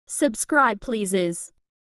Subscribe pleases.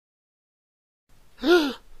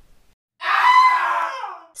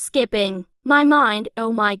 Skipping. My mind,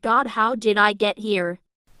 oh my god, how did I get here?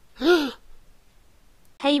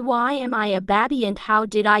 Hey, why am I a babby and how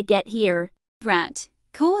did I get here? Brat,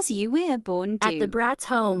 cause you were born At the due. Brat's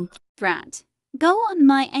home. Brat, go on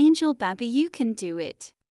my angel baby, you can do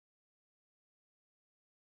it.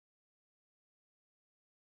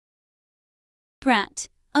 Brat,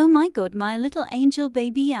 oh my god, my little angel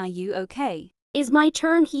baby, are you okay? Is my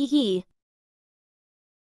turn, hee hee.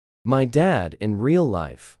 My dad in real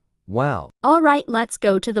life. Wow. Alright, let's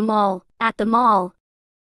go to the mall. At the mall.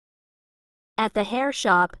 At the hair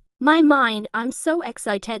shop. My mind, I'm so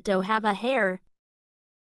excited to have a hair.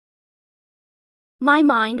 My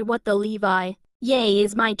mind, what the Levi. Yay,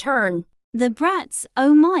 is my turn. The Brats,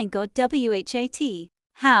 oh my god, WHAT.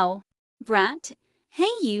 How? Brat,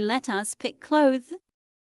 hey, you let us pick clothes.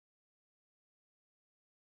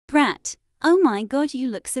 Brat, oh my god, you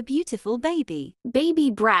look so beautiful, baby.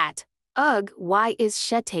 Baby Brat. Ugh, why is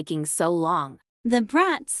she taking so long? The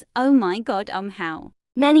Brats, oh my god, how?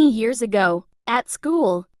 Many years ago, at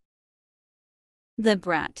school. The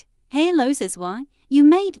Brat, hey, is why you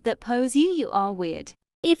made that pose, you are weird.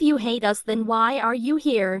 If you hate us, then why are you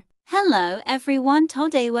here? Hello everyone,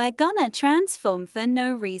 today we're gonna transform for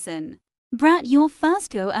no reason. Brat, you're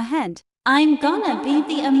first, go ahead. I'm gonna be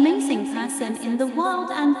the amazing person in the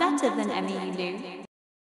world and better than Emilu.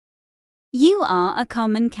 You are a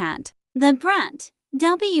common cat. The Brat,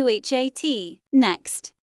 WHAT,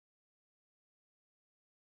 next.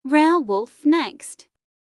 Rare wolf next.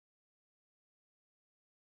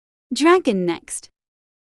 Dragon next.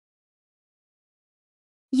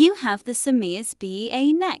 You have the Samir's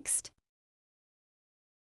BA next.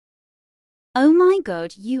 Oh my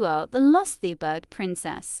god, you are the Lost the Bird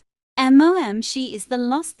Princess. MOM, she is the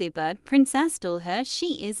Lost the Bird Princess, tell her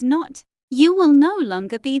she is not. You will no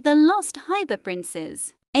longer be the Lost Hybird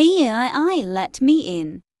Princess. AI, let me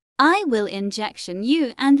in. I will injection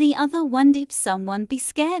you and the other one. If someone be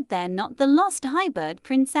scared, they're not the Lost Hybird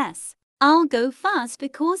Princess. I'll go fast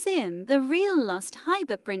because I'm the real Lost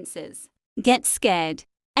Hybird Princess. Get scared.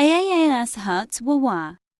 AAAS hurts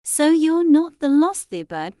wawa. So you're not the Lost the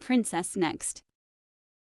Bird Princess next.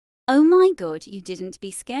 Oh my god, you didn't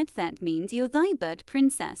be scared, that means you're the bird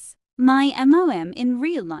princess. My MOM in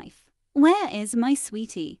real life. Where is my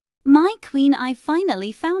sweetie? My queen, I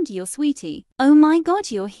finally found your sweetie. Oh my god,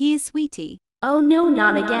 you're here, sweetie. Oh no,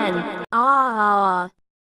 not again. Ah.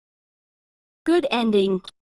 Good ending.